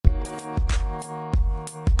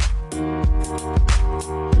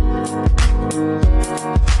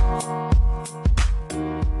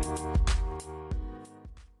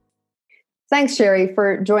Thanks, Sherry,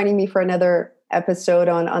 for joining me for another episode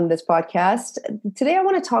on this podcast. Today, I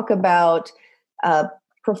want to talk about uh,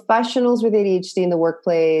 professionals with ADHD in the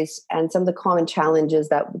workplace and some of the common challenges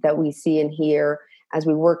that we see and hear as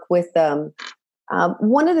we work with them.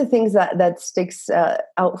 One of the things that sticks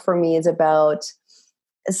out for me is about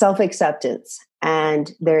self-acceptance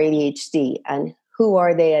and their ADHD, and who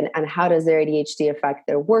are they, and how does their ADHD affect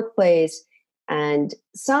their workplace. And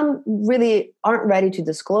some really aren't ready to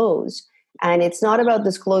disclose. And it's not about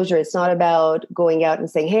disclosure. It's not about going out and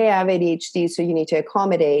saying, hey, I have ADHD, so you need to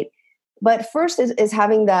accommodate. But first is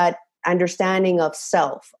having that understanding of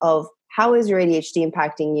self, of how is your ADHD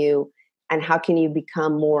impacting you, and how can you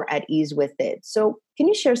become more at ease with it. So can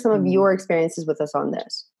you share some of your experiences with us on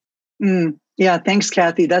this? Yeah, thanks,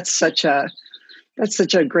 Kathy. That's such a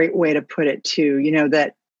great way to put it too. You know,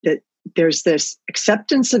 that there's this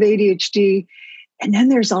acceptance of ADHD, and then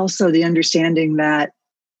there's also the understanding that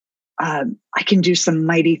I can do some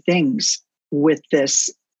mighty things with this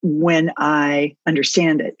when I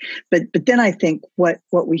understand it. But then I think what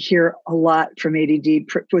we hear a lot from ADD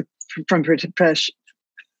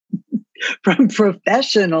from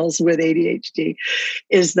professionals with ADHD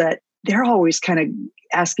is that they're always kind of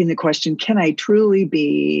asking the question, can I really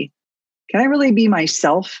be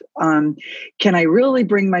myself? Can I really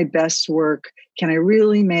bring my best work? Can I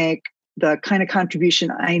really make the kind of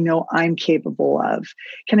contribution I know I'm capable of?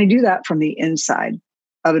 Can I do that from the inside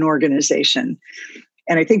of an organization?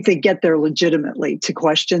 And I think they get there legitimately to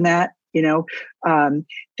question that. You know,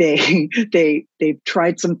 they've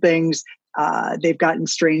tried some things. They've gotten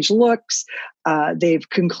strange looks. They've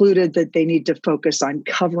concluded that they need to focus on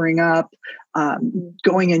covering up,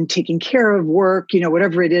 going and taking care of work, you know,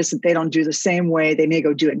 whatever it is that they don't do the same way, they may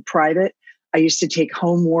go do in private. I used to take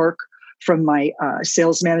homework from my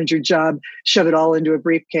sales manager job, shove it all into a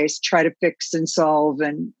briefcase, try to fix and solve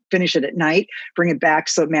and finish it at night, bring it back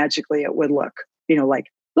so magically it would look, you know, like,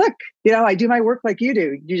 look, you know, I do my work like you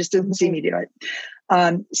do. You just didn't see me do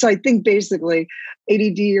it. So I think basically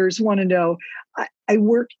ADDers want to know, I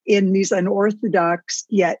work in these unorthodox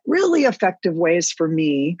yet really effective ways for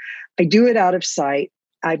me. I do it out of sight.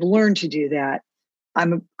 I've learned to do that.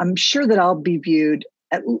 I'm sure that I'll be viewed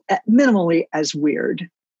at minimally as weird.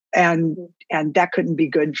 And that couldn't be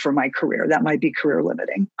good for my career. That might be career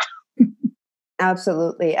limiting.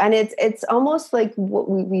 Absolutely. And it's almost like what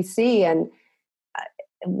we see, and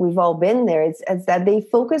we've all been there, it's that they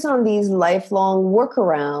focus on these lifelong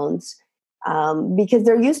workarounds because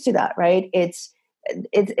they're used to that, right? It's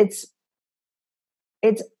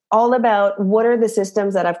all about what are the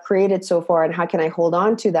systems that I've created so far and how can I hold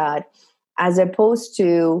on to that, as opposed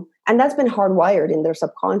to, and that's been hardwired in their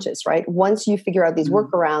subconscious, right? Once you figure out these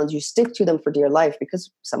workarounds, you stick to them for dear life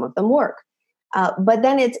because some of them work. But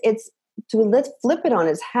then it's let's flip it on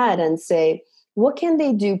its head and say, what can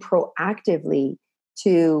they do proactively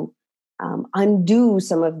to undo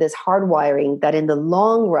some of this hardwiring that in the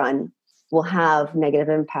long run will have negative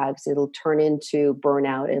impacts? It'll turn into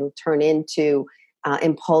burnout. It'll turn into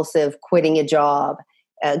impulsive quitting a job.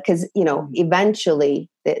 Because, you know, eventually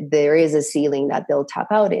there is a ceiling that they'll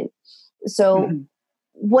tap out in. So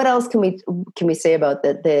what else can we say about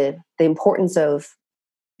the importance of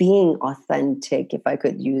being authentic, if I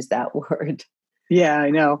could use that word? Yeah,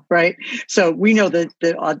 I know, right? So we know that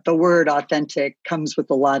the word authentic comes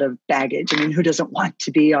with a lot of baggage. I mean, who doesn't want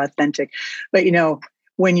to be authentic? But, you know,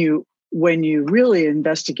 when you really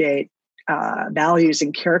investigate values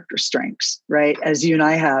and character strengths, right, as you and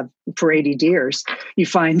I have for ADDers, you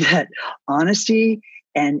find that honesty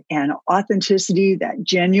and authenticity, that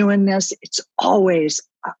genuineness, it's always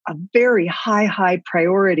a very high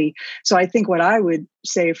priority. So I think what I would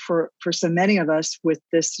say for so many of us with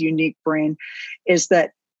this unique brain is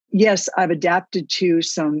that, yes, I've adapted to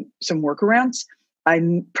some workarounds.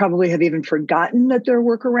 I probably have even forgotten that there are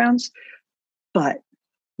workarounds, but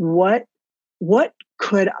what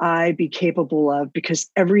could I be capable of? Because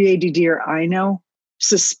every ADDer I know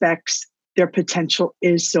suspects their potential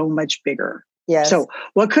is so much bigger. Yes. So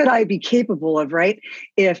what could I be capable of, right?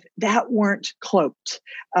 If that weren't cloaked,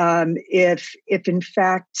 if in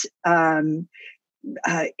fact,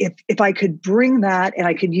 if I could bring that and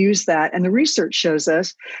I could use that, and the research shows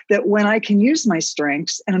us that when I can use my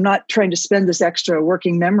strengths, and I'm not trying to spend this extra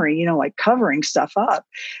working memory, you know, like covering stuff up,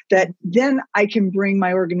 that then I can bring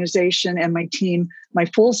my organization and my team my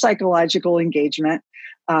full psychological engagement.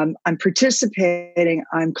 I'm participating,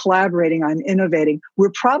 I'm collaborating, I'm innovating.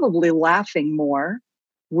 We're probably laughing more,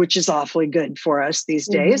 which is awfully good for us these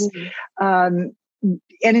days.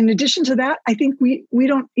 And in addition to that, I think we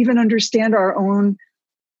don't even understand our own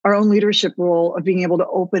leadership role of being able to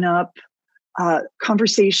open up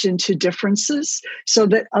conversation to differences so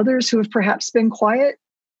that others who have perhaps been quiet,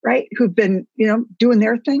 right, who've been, doing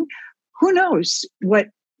their thing, who knows what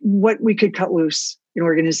we could cut loose in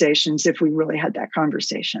organizations if we really had that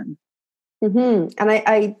conversation. Mm-hmm. And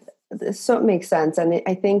I so it makes sense. And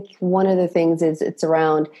I think one of the things is it's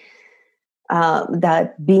around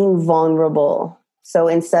that being vulnerable. So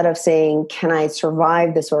instead of saying, can I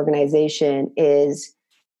survive this organization, is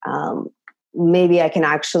maybe I can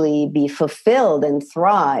actually be fulfilled and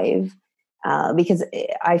thrive, because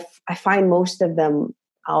I find most of them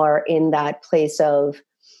are in that place of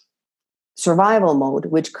survival mode,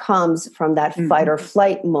 which comes from that fight or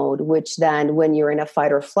flight mode, which then when you're in a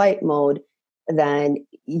fight or flight mode, then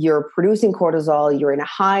you're producing cortisol, you're in a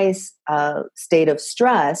high state of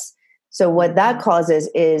stress. So what that causes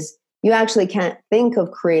is you actually can't think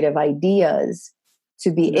of creative ideas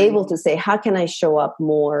to be able to say, how can I show up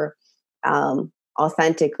more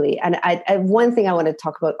authentically? And one thing I want to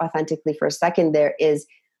talk about authentically for a second there is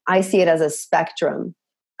I see it as a spectrum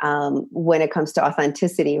when it comes to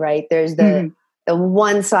authenticity, right? There's the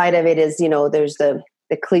one side of it is, there's the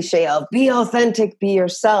cliche of be authentic, be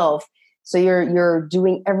yourself. So you're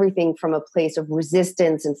doing everything from a place of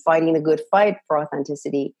resistance and fighting the good fight for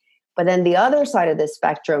authenticity. But then the other side of the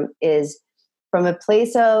spectrum is from a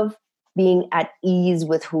place of being at ease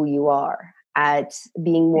with who you are, at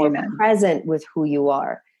being more present with who you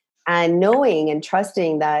are, and knowing and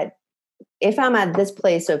trusting that if I'm at this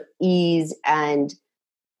place of ease and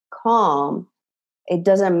calm, it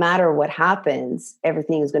doesn't matter what happens,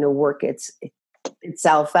 everything is going to work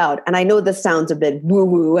itself out. And I know this sounds a bit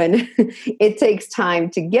woo-woo and it takes time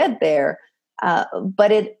to get there,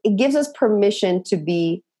 but it gives us permission to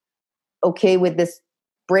be okay with this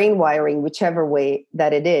brain wiring, whichever way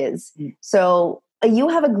that it is. So you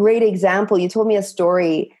have a great example. You told me a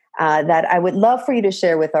story that I would love for you to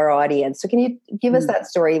share with our audience. So can you give us that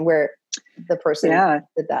story where the person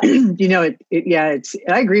did that?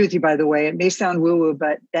 I agree with you, by the way. It may sound woo-woo,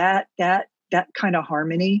 but that kind of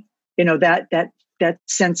harmony, that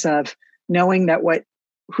sense of knowing that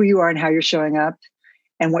who you are and how you're showing up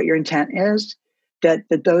and what your intent is, that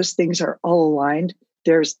those things are all aligned.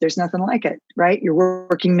 There's nothing like it, right? Your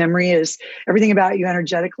working memory is everything about you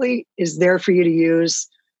energetically is there for you to use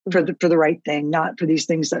for the right thing, not for these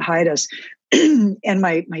things that hide us. And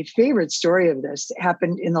my favorite story of this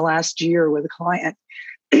happened in the last year with a client.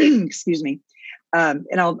 Excuse me. And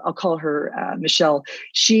I'll call her Michelle.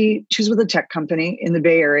 She was with a tech company in the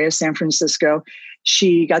Bay Area, San Francisco.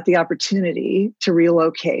 She got the opportunity to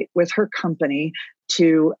relocate with her company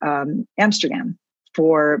to Amsterdam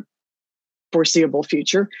for foreseeable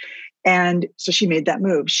future. And so she made that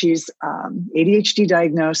move. She's ADHD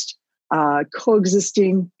diagnosed,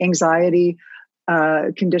 coexisting anxiety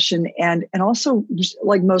condition, and also,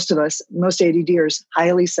 like most of us, most ADDers,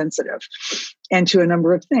 highly sensitive and to a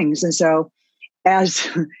number of things. And so as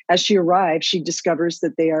she arrived, she discovers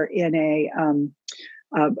that they are in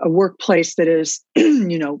a workplace that is,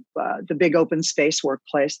 the big open space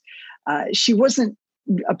workplace. She wasn't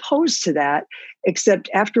opposed to that, except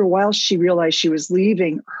after a while, she realized she was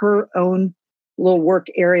leaving her own little work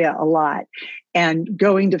area a lot and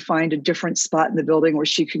going to find a different spot in the building where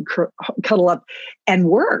she could cuddle up and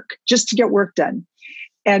work just to get work done.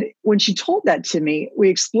 And when she told that to me, we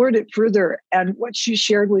explored it further. And what she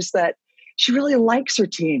shared was that she really likes her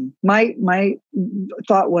team. My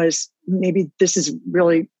thought was, maybe this is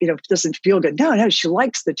really, doesn't feel good. No, she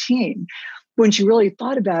likes the team. When she really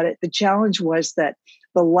thought about it, the challenge was that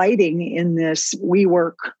the lighting in this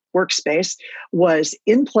WeWork workspace was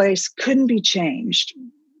in place, couldn't be changed,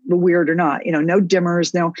 weird or not, no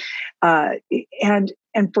dimmers, no. And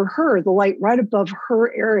for her, the light right above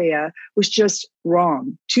her area was just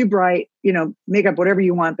wrong, too bright, make up whatever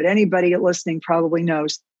you want, but anybody listening probably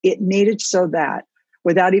knows it made it so that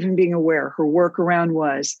without even being aware, her workaround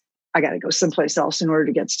was, I got to go someplace else in order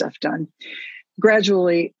to get stuff done.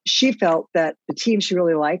 Gradually, she felt that the team she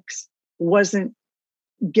really likes wasn't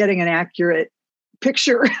getting an accurate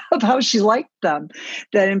picture of how she liked them,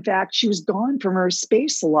 that in fact, she was gone from her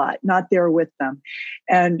space a lot, not there with them.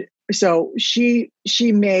 And so she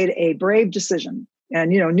made a brave decision, and,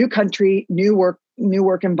 new country, new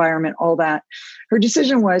work environment, all that. Her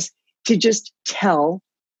decision was to just tell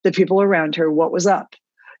the people around her what was up.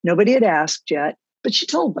 Nobody had asked yet, but she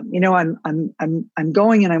told them, I'm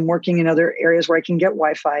going and I'm working in other areas where I can get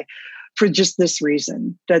Wi-Fi for just this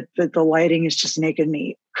reason, that the lighting is just making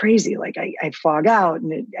me crazy. Like I fog out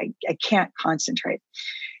and I can't concentrate.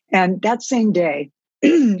 And that same day,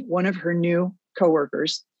 one of her new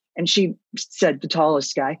coworkers, and she said the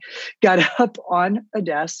tallest guy, got up on a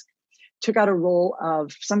desk, took out a roll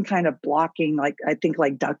of some kind of blocking, like I think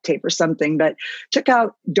like duct tape or something, but took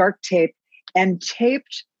out dark tape and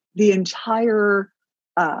taped the entire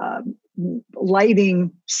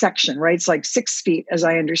lighting section, right? It's like 6 feet, as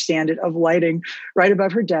I understand it, of lighting right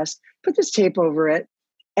above her desk, put this tape over it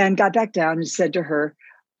and got back down and said to her,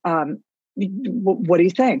 what do you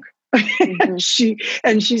think?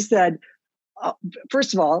 Mm-hmm. she said,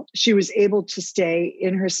 first of all, she was able to stay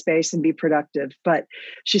in her space and be productive. But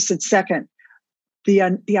she said, second, the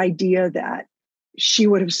idea that she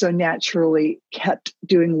would have so naturally kept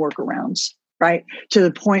doing workarounds, right? To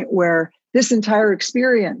the point where this entire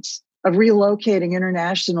experience of relocating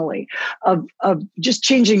internationally, of just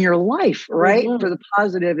changing your life, right? Mm-hmm. For the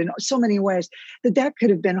positive in so many ways, that could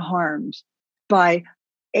have been harmed by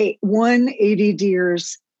one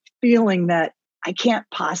ADDer's feeling that I can't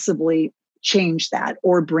possibly change that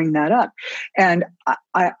or bring that up. And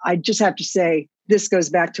I just have to say, this goes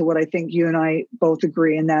back to what I think you and I both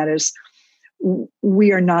agree, and that is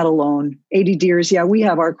we are not alone. ADDers, yeah, we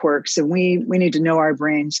have our quirks and we need to know our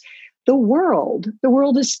brains. The world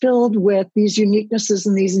is filled with these uniquenesses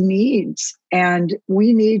and these needs, and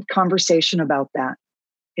we need conversation about that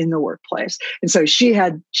in the workplace. And so she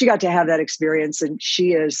got to have that experience, and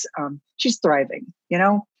she's thriving, you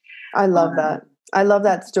know? I love that. I love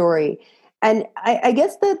that story. And I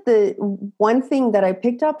guess that the one thing that I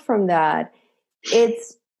picked up from that,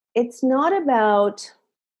 it's not about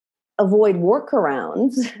avoid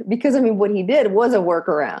workarounds, because I mean, what he did was a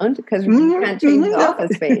workaround because you can't change the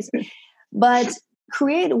office space, but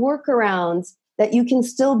create workarounds that you can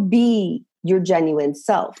still be your genuine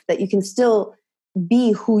self, that you can still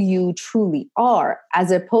be who you truly are, as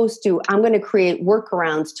opposed to I'm going to create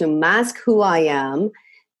workarounds to mask who I am,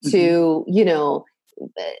 to,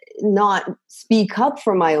 not speak up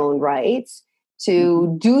for my own rights,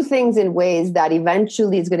 to do things in ways that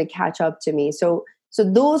eventually is going to catch up to me. So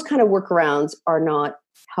those kind of workarounds are not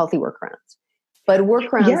healthy workarounds. But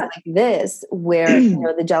workarounds like this, where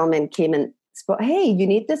the gentleman came and spoke, hey, you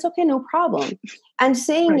need this? Okay, no problem. And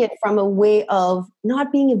saying it from a way of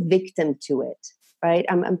not being a victim to it, right?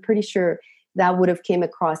 I'm pretty sure that would have came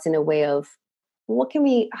across in a way of,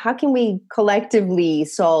 how can we collectively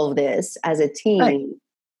solve this as a team,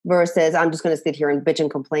 versus I'm just going to sit here and bitch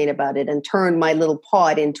and complain about it and turn my little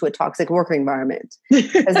pod into a toxic work environment.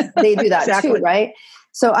 Because they do that too, right?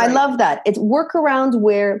 So I love that. It's workarounds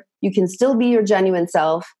where you can still be your genuine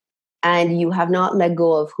self and you have not let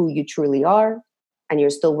go of who you truly are, and you're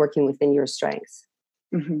still working within your strengths.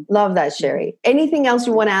 Mm-hmm. Love that, Sherry. Anything else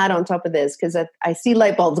you want to add on top of this? Because I see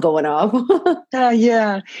light bulbs going off.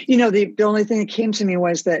 Yeah. The only thing that came to me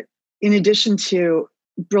was that in addition to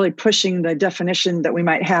really pushing the definition that we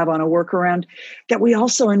might have on a workaround, that we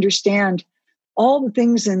also understand all the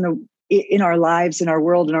things in our lives, in our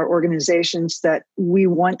world, in our organizations that we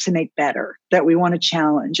want to make better, that we want to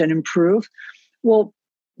challenge and improve. Well,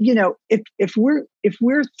 if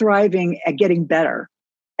we're thriving at getting better,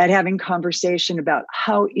 at having conversation about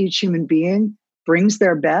how each human being brings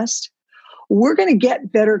their best, we're going to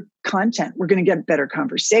get better content. We're going to get better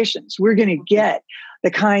conversations. We're going to get the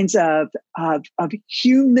kinds of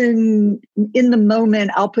human in the moment,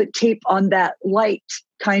 I'll put tape on that light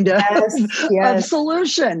kind of, of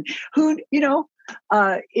solution.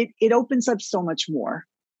 It opens up so much more.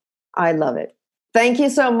 I love it. Thank you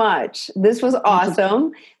so much. This was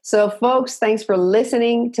awesome. So folks, thanks for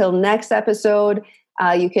listening. Till next episode.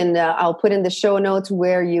 You can, I'll put in the show notes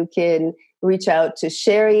where you can reach out to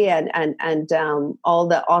Sherry and all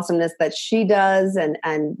the awesomeness that she does.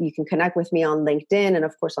 And you can connect with me on LinkedIn and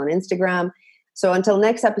of course on Instagram. So until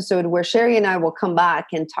next episode, where Sherry and I will come back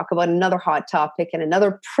and talk about another hot topic and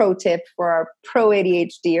another pro tip for our pro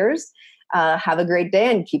ADHDers. Have a great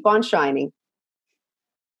day and keep on shining.